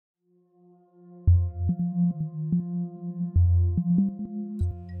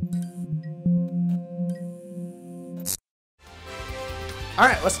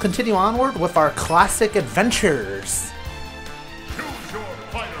Alright, let's continue onward with our classic adventures.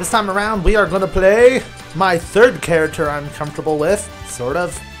 This time around, we are going to play my third character I'm comfortable with, sort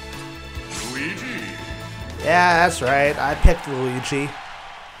of. Luigi. Yeah, that's right. I picked Luigi.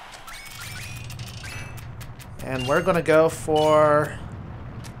 And we're going to go for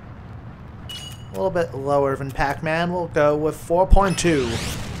a little bit lower than Pac-Man. We'll go with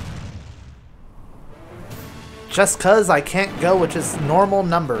 4.2. Just because I can't go with just normal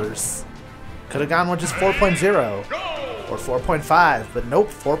numbers. Could have gone with just 4.0 or 4.5, but nope,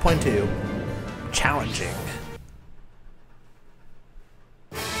 4.2. Challenging.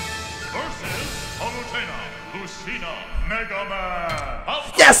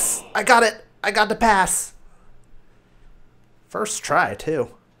 Yes! I got it! I got the pass! First try, too.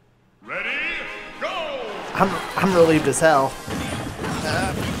 Ready, go! I'm relieved as hell.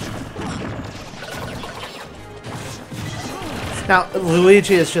 Now,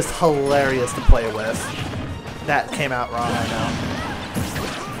 Luigi is just hilarious to play with. That came out wrong, I know.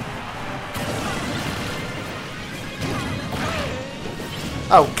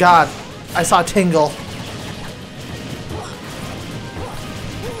 Oh god, I saw Tingle.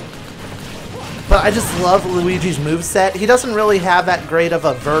 But I just love Luigi's moveset. He doesn't really have that great of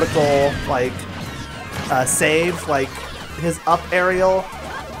a vertical, like, save, like his up aerial.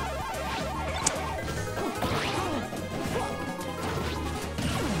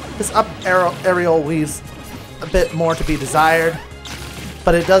 This up aerial leaves a bit more to be desired,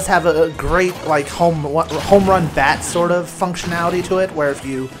 but it does have a great like home run bat sort of functionality to it, where if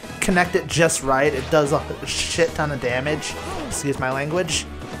you connect it just right, it does a shit ton of damage. Excuse my language.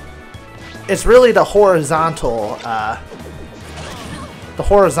 It's really the horizontal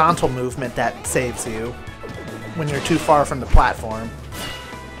movement that saves you when you're too far from the platform.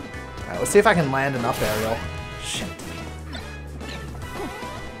 All right, let's see if I can land an up aerial. Shit.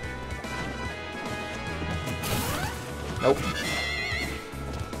 Nope.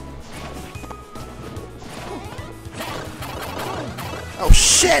 Oh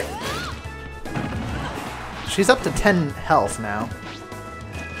shit! She's up to 10 health now.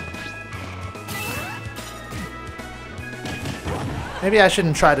 Maybe I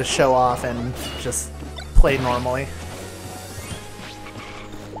shouldn't try to show off and just play normally.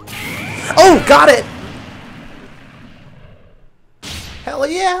 Oh, got it! Hell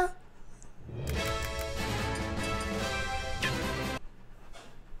yeah!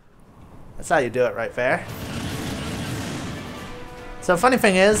 That's how you do it right there. So funny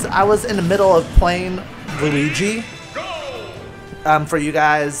thing is, I was in the middle of playing Luigi for you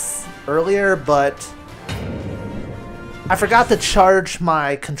guys earlier, but I forgot to charge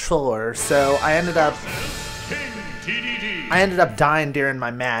my controller, so I ended up dying during my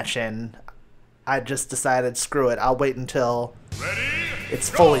match, and I just decided, screw it, I'll wait until it's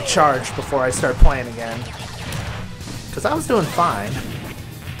fully charged before I start playing again. Because I was doing fine.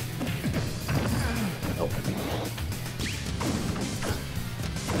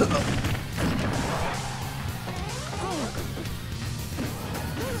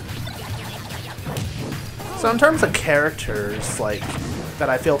 So in terms of characters, like, that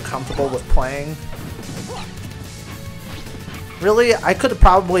I feel comfortable with playing, really, I could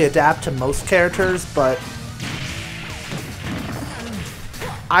probably adapt to most characters, but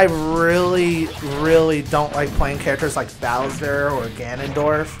I really don't like playing characters like Bowser or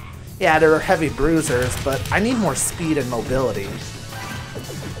Ganondorf. Yeah, they're heavy bruisers, but I need more speed and mobility.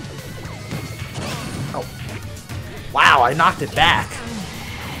 Oh. Wow, I knocked it back.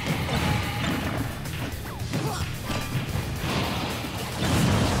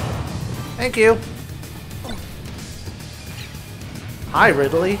 Thank you. Hi,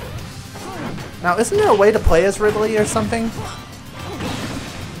 Ridley. Now, isn't there a way to play as Ridley or something?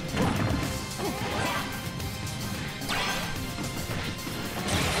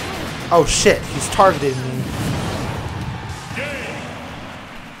 Oh shit, he's targeting me.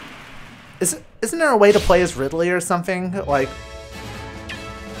 Isn't there a way to play as Ridley or something? Like,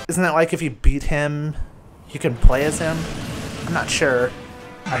 isn't it like if you beat him, you can play as him? I'm not sure.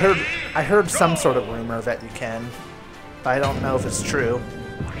 I heard some sort of rumor that you can, but I don't know if it's true.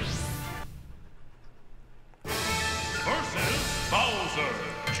 Versus Bowser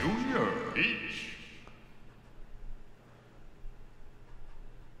Jr. each.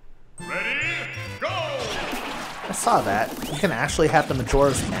 Ready, go! I saw that. You can actually have the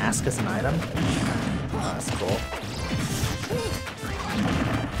Majora's Mask as an item. Oh, that's cool.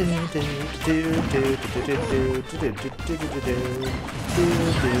 I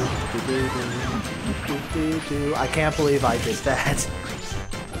can't believe I did that.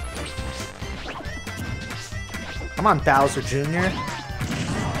 Come on, Bowser Jr.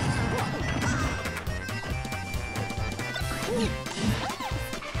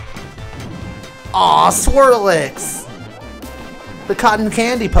 Aw, Swirlix! The cotton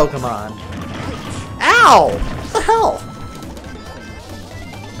candy Pokemon. Ow! What the hell?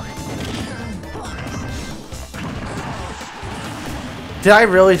 Did I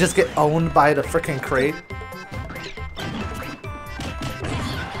really just get owned by the frickin' crate?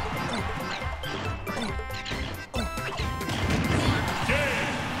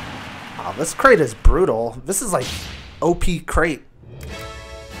 Wow, this crate is brutal. This is like OP crate.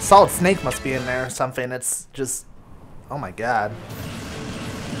 Solid Snake must be in there or something. It's just... oh my god.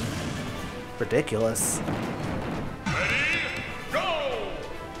 Ridiculous. Ready, go!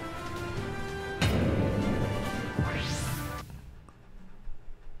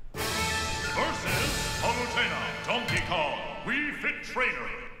 Versus Palutena, Donkey Kong, Wii Fit Trainer.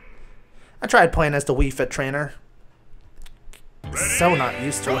 I tried playing as the Wii Fit Trainer. So not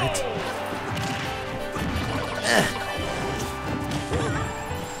used to it.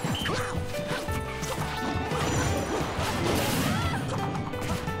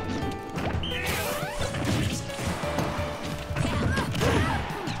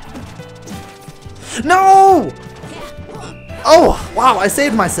 No! Oh, wow, I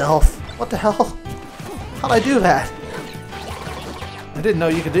saved myself. What the hell? How'd I do that? I didn't know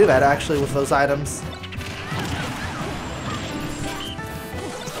you could do that actually with those items.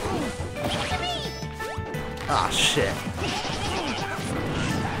 Ah, shit.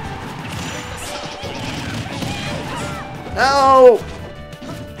 No!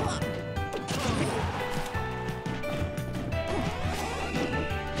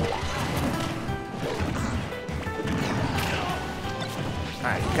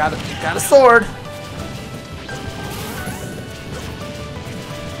 Alright, got a sword.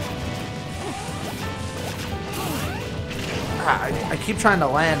 I keep trying to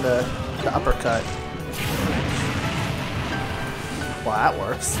land the uppercut. Well, that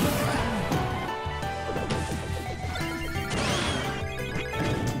works.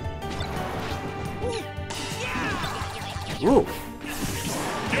 Ooh.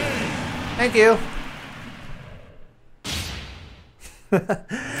 Thank you.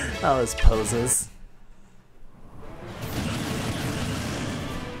 Oh, those poses.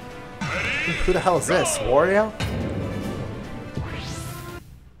 Who the hell is this? Wario?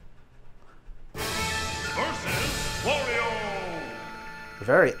 Versus Wario. A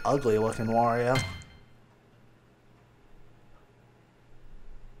very ugly looking Wario.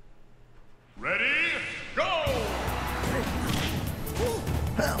 Ready, go!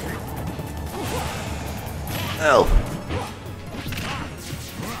 Oh.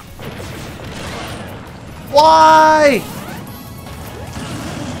 Why?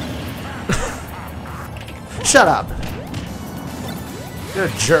 Shut up. You're a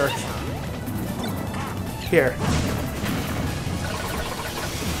jerk. Here.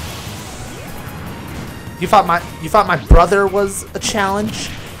 You thought my brother was a challenge?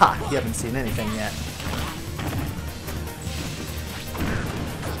 Ha, you haven't seen anything yet.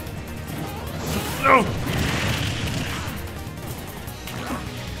 No.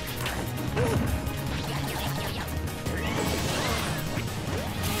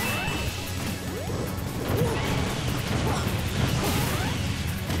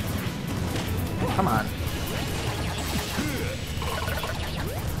 Come on.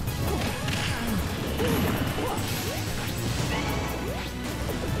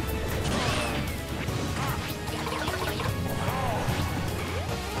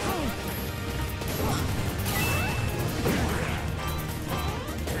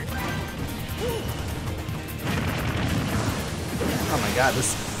 Oh my god,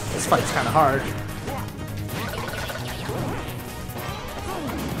 this fight's kind of hard.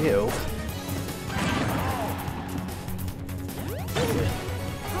 Ew.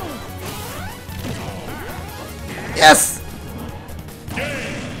 Yes!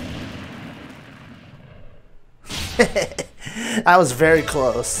 That was very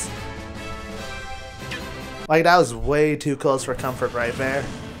close. Like, that was way too close for comfort right there.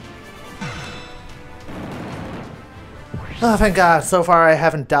 Oh, thank God. So far, I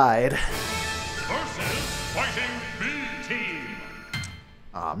haven't died. Versus Fighting B Team.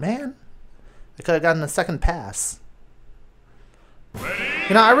 Aw, man. I could have gotten a second pass. Ready?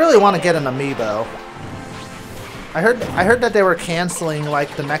 You know, I really want to get an amiibo. I heard that they were canceling,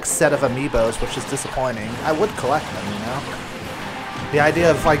 like, the next set of amiibos, which is disappointing. I would collect them, you know? The idea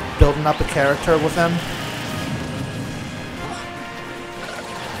of, like, building up a character with them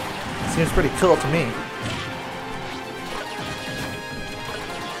seems pretty cool to me.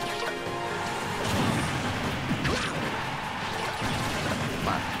 Come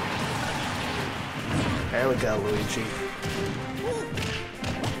on. There we go, Luigi.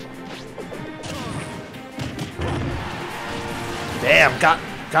 Damn, got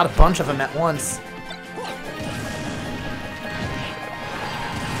a bunch of them at once.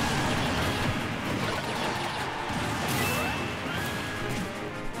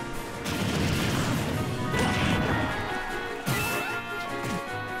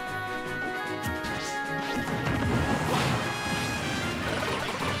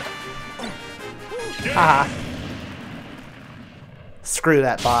 Haha. Screw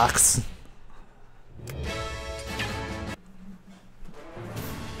that box.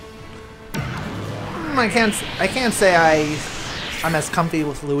 I can't say I'm as comfy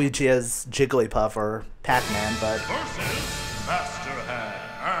with Luigi as Jigglypuff or Pac-Man, but Versus Master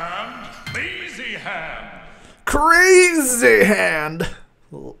Hand and Lazy Hand. Crazy Hand.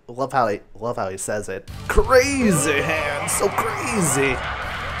 Love how he says it. Crazy Hand, so crazy.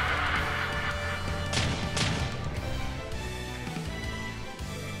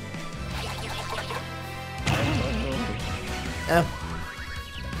 Eh.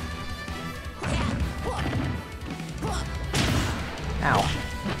 Ow.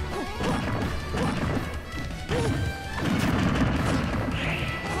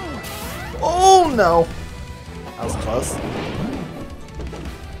 Oh no! That was close.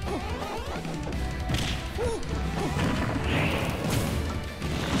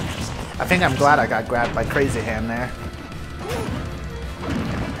 I think I'm glad I got grabbed by Crazy Hand there.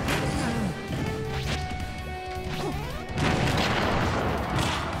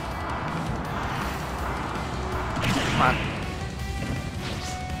 Come on.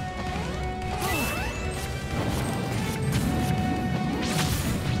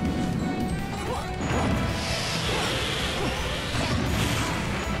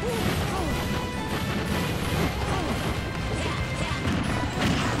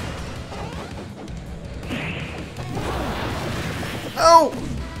 Oh!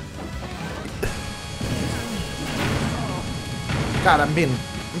 God, I'm being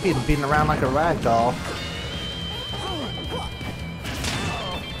beaten around like a rag doll.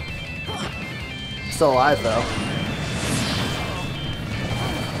 Still alive though.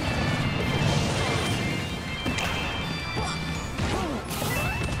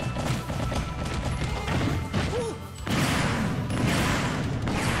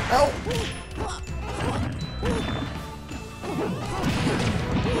 Oh!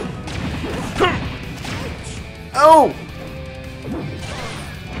 Oh!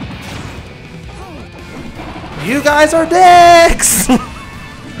 You guys are dicks!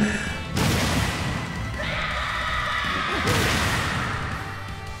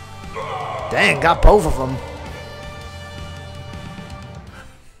 Dang, got both of them.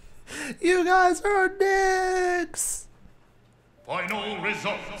 You guys are dicks! Final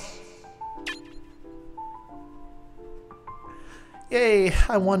results. Yay,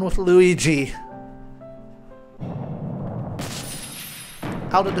 I won with Luigi.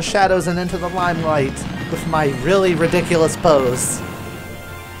 Out of the shadows and into the limelight with my really ridiculous pose.